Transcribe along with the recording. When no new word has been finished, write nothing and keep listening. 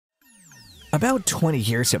About 20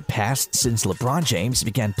 years have passed since LeBron James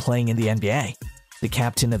began playing in the NBA. The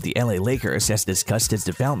captain of the LA Lakers has discussed his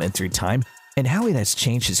development through time and how it has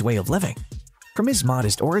changed his way of living. From his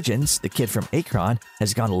modest origins, the kid from Akron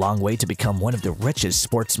has gone a long way to become one of the richest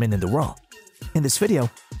sportsmen in the world. In this video,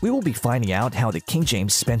 we will be finding out how the King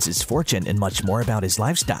James spends his fortune and much more about his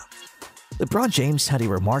lifestyle. LeBron James had a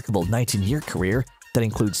remarkable 19-year career that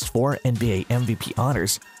includes 4 NBA MVP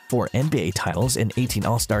honors, 4 NBA titles, and 18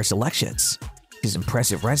 All-Star selections. His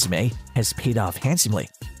impressive resume has paid off handsomely.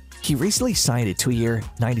 He recently signed a 2-year,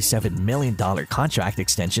 $97 million contract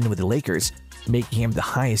extension with the Lakers, making him the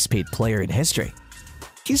highest-paid player in history.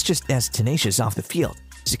 He's just as tenacious off the field,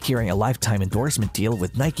 securing a lifetime endorsement deal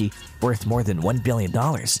with Nike worth more than $1 billion.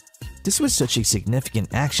 This was such a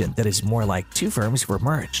significant action that is more like 2 firms were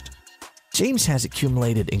merged. James has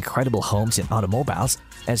accumulated incredible homes and automobiles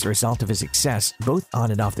as a result of his success both on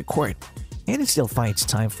and off the court, and he still finds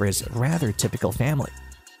time for his rather typical family.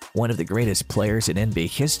 One of the greatest players in NBA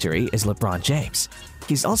history is LeBron James.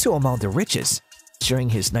 He's also among the richest. During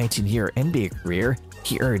his 19-year NBA career,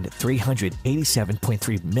 he earned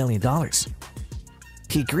 $387.3 million.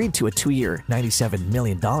 He agreed to a 2-year, $97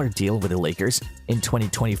 million deal with the Lakers in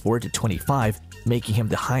 2024-25, making him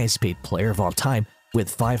the highest-paid player of all time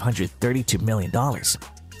with $532 million.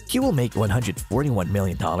 He will make $141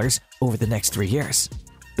 million over the next 3 years.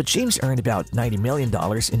 But James earned about $90 million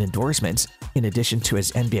in endorsements in addition to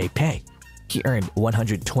his NBA pay. He earned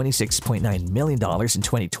 $126.9 million in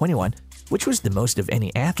 2021, which was the most of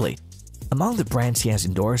any athlete. Among the brands he has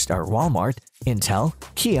endorsed are Walmart, Intel,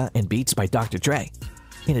 Kia, and Beats by Dr. Dre.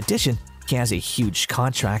 In addition, he has a huge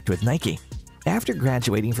contract with Nike. After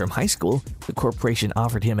graduating from high school, the corporation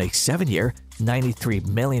offered him a 7-year, $93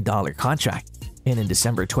 million contract. And in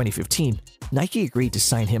December 2015, Nike agreed to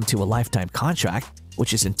sign him to a lifetime contract,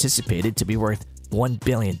 which is anticipated to be worth $1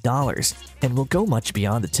 billion and will go much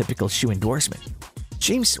beyond the typical shoe endorsement.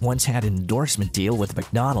 James once had an endorsement deal with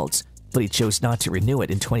McDonald's, but he chose not to renew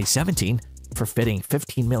it in 2017 for fitting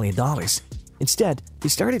 $15 million. Instead, he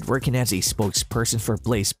started working as a spokesperson for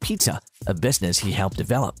Blaze Pizza, a business he helped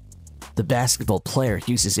develop. The basketball player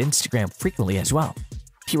uses Instagram frequently as well.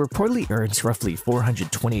 He reportedly earns roughly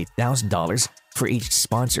 $428,000 for each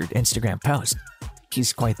sponsored Instagram post.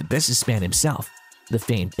 He's quite the businessman himself. The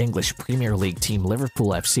famed English Premier League team Liverpool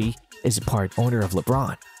FC is a part owner of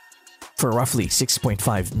LeBron. For roughly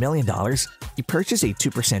 $6.5 million, he purchased a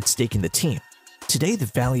 2% stake in the team. Today, the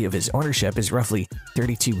value of his ownership is roughly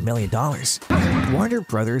 $32 million. Warner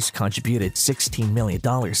Brothers contributed $16 million to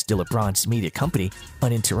LeBron's media company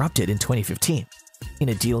uninterrupted in 2015. In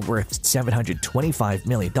a deal worth $725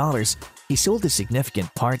 million, he sold a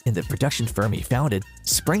significant part in the production firm he founded,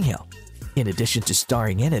 Spring Hill. In addition to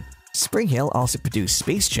starring in it, Spring Hill also produced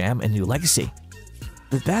Space Jam and New Legacy.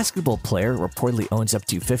 The basketball player reportedly owns up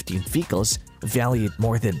to 15 vehicles valued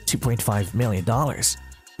more than $2.5 million.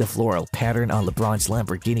 The floral pattern on LeBron's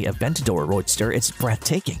Lamborghini Aventador Roadster is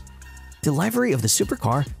breathtaking. The livery of the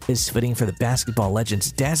supercar is fitting for the basketball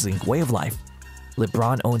legend's dazzling way of life.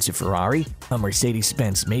 LeBron owns a Ferrari, a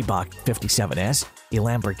Mercedes-Benz Maybach 57S, a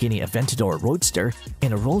Lamborghini Aventador Roadster,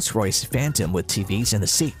 and a Rolls-Royce Phantom with TVs in the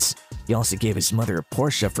seats. He also gave his mother a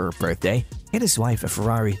Porsche for her birthday and his wife a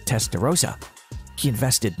Ferrari Testarossa. He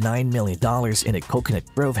invested $9 million in a Coconut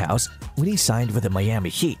Grove house when he signed with the Miami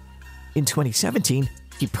Heat. In 2017,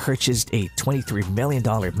 he purchased a $23 million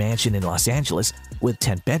mansion in Los Angeles with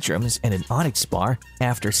 10 bedrooms and an Onyx bar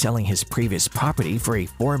after selling his previous property for a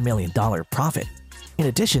 $4 million profit. In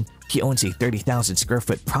addition, he owns a 30,000 square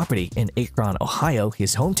foot property in Akron, Ohio,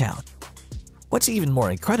 his hometown. What's even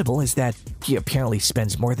more incredible is that he apparently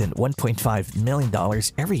spends more than $1.5 million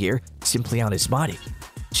every year simply on his body.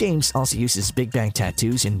 James also uses Big Bang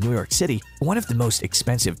Tattoos in New York City, one of the most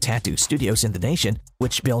expensive tattoo studios in the nation,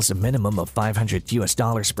 which bills a minimum of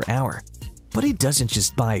 $500 per hour. But he doesn't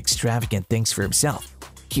just buy extravagant things for himself.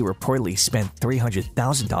 He reportedly spent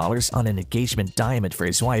 $300,000 on an engagement diamond for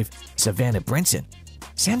his wife, Savannah Brinson.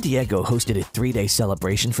 San Diego hosted a 3-day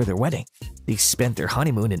celebration for their wedding. They spent their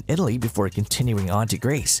honeymoon in Italy before continuing on to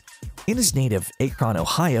Greece. In his native Akron,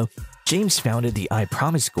 Ohio, James founded the I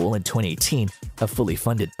Promise School in 2018, a fully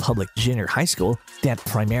funded public junior high school that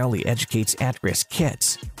primarily educates at-risk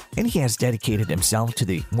kids. And he has dedicated himself to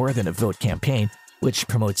the More Than a Vote campaign, which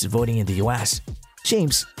promotes voting in the US.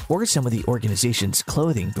 James wore some of the organization's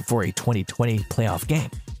clothing before a 2020 playoff game.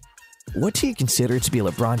 What do you consider to be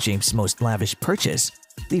LeBron James' most lavish purchase?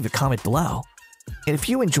 Leave a comment below. And if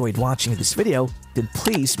you enjoyed watching this video, then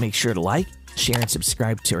please make sure to like, share, and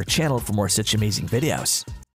subscribe to our channel for more such amazing videos.